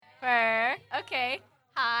Fur. Okay.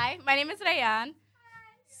 Hi, my name is Rayan.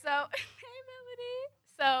 So, hey, Melody.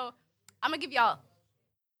 So, I'm gonna give y'all.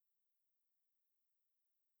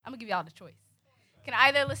 I'm gonna give y'all the choice. Can I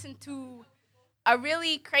either listen to a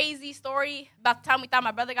really crazy story about the time we thought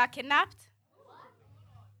my brother got kidnapped,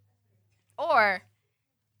 or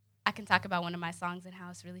I can talk about one of my songs and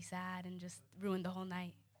how it's really sad and just ruined the whole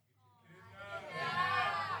night.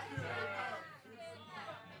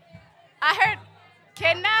 I heard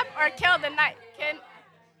kidnap or kill the night.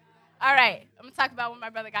 All right, I'm gonna talk about when my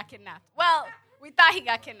brother got kidnapped. Well, we thought he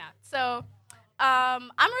got kidnapped. So, I'm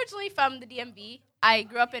originally from the DMV. I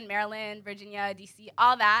grew up in Maryland, Virginia, DC,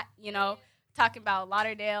 all that. Talking about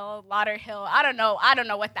Lauderdale, Lauderhill. I don't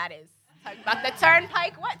know what that is. Talking about the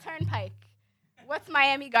Turnpike. What Turnpike? What's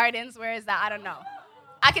Miami Gardens? Where is that? I don't know.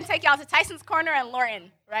 I can take y'all to Tyson's Corner and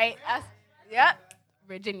Lorton, right? Yep,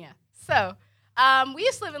 Virginia. So, we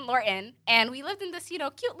used to live in Lorton, and we lived in this,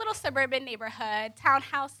 cute little suburban neighborhood,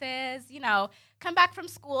 townhouses, come back from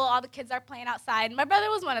school, all the kids are playing outside. My brother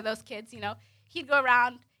was one of those kids, He'd go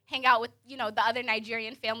around, hang out with, the other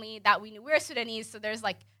Nigerian family that we knew. We were Sudanese, so there's,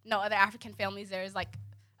 no other African families. There's,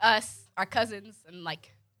 us, our cousins, and,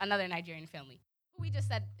 another Nigerian family. We just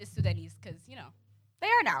said is Sudanese because, they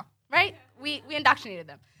are now, right? We indoctrinated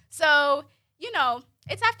them. So,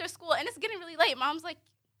 it's after school, and it's getting really late. Mom's like,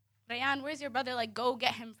 Rayan, where's your brother? Go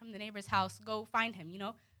get him from the neighbor's house. Go find him,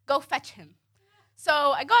 Go fetch him.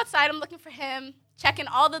 So I go outside. I'm looking for him, checking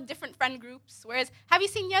all the different friend groups. Have you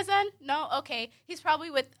seen Yazan? No? Okay. He's probably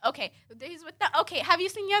with, okay. He's with that. Okay. Have you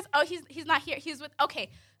seen Yaz? Oh, he's not here. He's with, okay.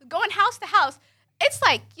 Going house to house. It's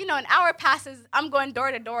an hour passes. I'm going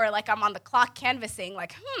door to door I'm on the clock canvassing.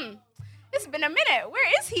 It's been a minute.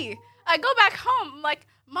 Where is he? I go back home. I'm like,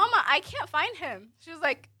 Mama, I can't find him. She was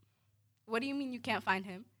like, what do you mean you can't find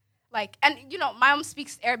him? My mom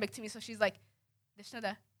speaks Arabic to me, so she's like,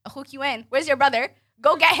 where's your brother?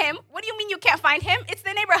 Go get him. What do you mean you can't find him? It's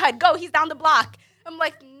the neighborhood. Go, he's down the block. I'm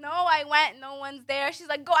like, no, I went. No one's there. She's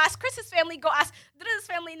like, go ask Chris's family. Go ask this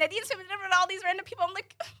family, Nadine's family, all these random people. I'm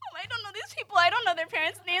like, I don't know these people. I don't know their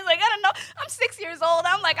parents' names. I don't know. I'm 6 years old.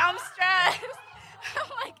 I'm stressed. I'm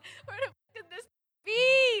like, where the could this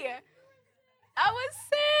be? I was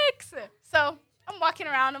 6. So I'm walking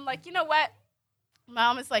around. I'm like, you know what?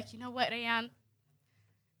 Mom is like, you know what, Rayan?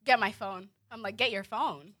 Get my phone. I'm like, get your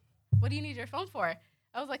phone? What do you need your phone for?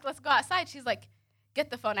 I was like, let's go outside. She's like, get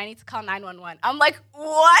the phone. I need to call 911. I'm like,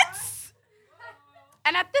 what?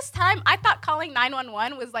 And at this time, I thought calling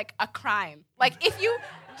 911 was a crime. If you,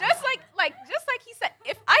 just like he said,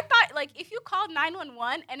 if you called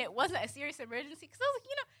 911 and it wasn't a serious emergency, because I was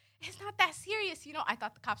like, it's not that serious. I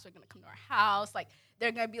thought the cops were going to come to our house.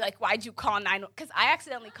 They're going to be like, why'd you call 911? Because I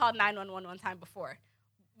accidentally called 911 one time before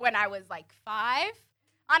when I was 5.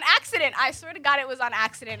 On accident. I swear to God it was on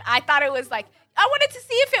accident. I thought it was I wanted to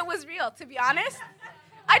see if it was real, to be honest.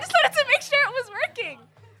 I just wanted to make sure it was working.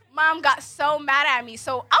 Mom got so mad at me.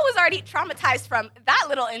 So I was already traumatized from that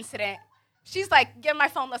little incident. She's like, give my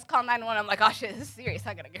phone, let's call 911. I'm like, oh shit, this is serious.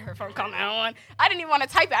 I gotta get her phone, call 911. I didn't even want to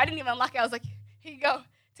type it. I didn't even unlock it. I was like, here you go.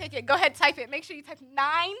 Take it. Go ahead, type it. Make sure you type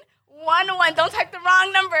 911. Don't type the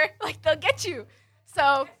wrong number. They'll get you.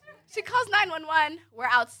 So she calls 911. We're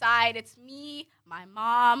outside. It's me, my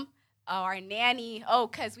mom, our nanny. Oh,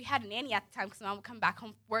 because we had a nanny at the time because mom would come back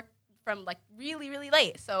home work from really, really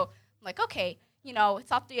late. So I'm like, okay,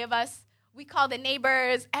 it's all 3 of us. We call the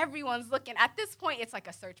neighbors. Everyone's looking. At this point, it's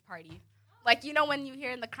a search party. When you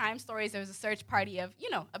hear in the crime stories, there's a search party of,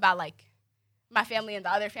 about my family and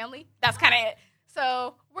the other family. That's kind of it.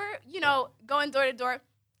 So we're, going door to door.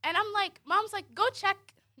 And I'm like, Mom's like, go check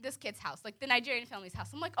this kid's house, the Nigerian family's house.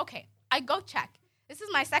 I'm like, okay. I go check. This is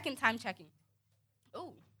my second time checking.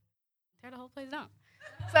 Ooh, tear the whole place down.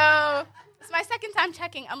 So it's my second time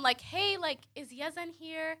checking. I'm like, hey, is Yazan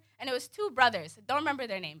here? And it was 2 brothers. Don't remember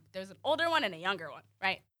their name. There's an older one and a younger one,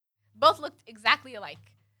 right? Both looked exactly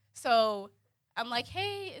alike. So I'm like,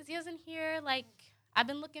 hey, is Yazan here? I've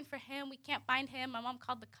been looking for him. We can't find him. My mom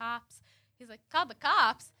called the cops. He's like, called the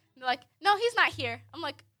cops? And they're like, no, he's not here. I'm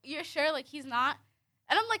like, you're sure? He's not?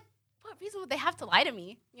 And I'm like, what reason would they have to lie to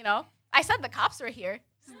me? I said the cops were here.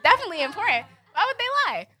 It's definitely important. Why would they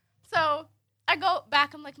lie? So I go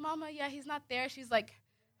back. I'm like, Mama, yeah, he's not there. She's like,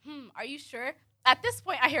 are you sure? At this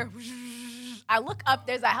point, I hear, I look up.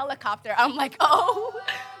 There's a helicopter. I'm like, oh,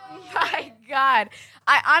 my God.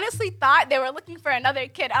 I honestly thought they were looking for another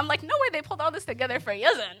kid. I'm like, no way they pulled all this together for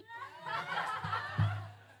Yazan.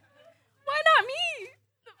 Why not me?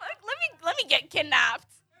 Let me get kidnapped.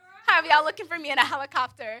 Have y'all looking for me in a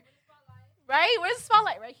helicopter? Right? Where's the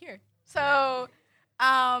spotlight? Right here. So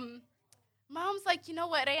Mom's like, you know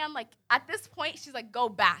what, Rayan? Like, at this point, she's like, go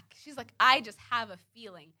back. She's like, I just have a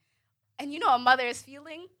feeling. And you know a mother's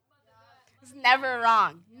feeling? It's never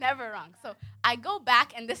wrong. Never wrong. So I go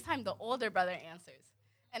back, and this time the older brother answers.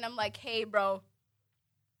 And I'm like, hey, bro,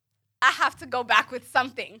 I have to go back with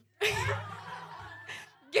something.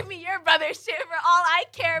 Give me your brother's shit for all I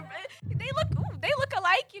care. They look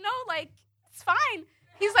alike, you know, like, it's fine.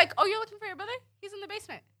 He's like, oh, you're looking for your brother? He's in the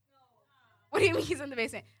basement. What do you mean he's in the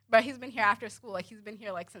basement? But he's been here after school. Like, he's been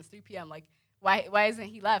here, like, since 3 p.m. Like, why isn't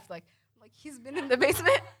he left? Like, he's been in the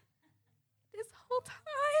basement this whole time.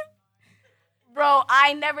 Bro,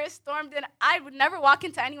 I never stormed in. I would never walk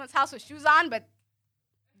into anyone's house with shoes on, but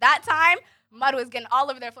that time, mud was getting all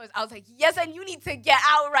over their floors. I was like, yes, and you need to get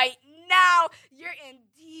out right now. You're in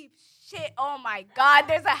deep shit. Oh, my God.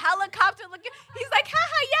 There's a helicopter looking. He's like,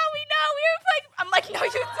 haha, yeah, we know. We were playing. I'm like, no,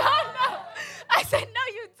 you don't know. I said,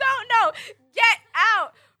 no, you don't know. Get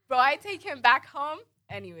out. Bro, I take him back home.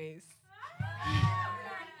 Anyways.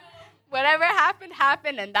 Whatever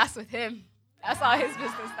happened, and that's with him. That's all his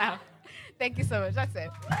business now. Thank you so much. That's it.